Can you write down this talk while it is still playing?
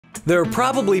There are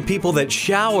probably people that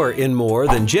shower in more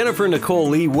than Jennifer Nicole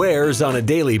Lee wears on a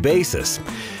daily basis.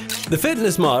 The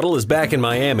fitness model is back in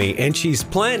Miami and she's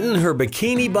planting her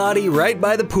bikini body right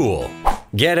by the pool.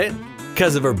 Get it?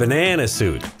 Because of her banana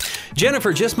suit.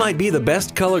 Jennifer just might be the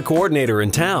best color coordinator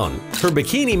in town. Her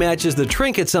bikini matches the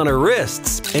trinkets on her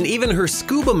wrists, and even her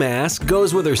scuba mask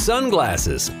goes with her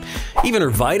sunglasses. Even her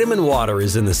vitamin water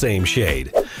is in the same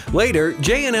shade. Later,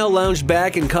 J&L lounged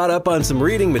back and caught up on some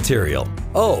reading material.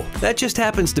 Oh, that just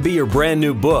happens to be your brand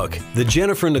new book, The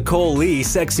Jennifer Nicole Lee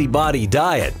Sexy Body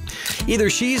Diet. Either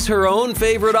she's her own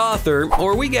favorite author,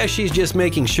 or we guess she's just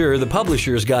making sure the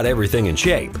publisher's got everything in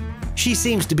shape. She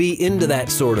seems to be into that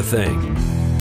sort of thing.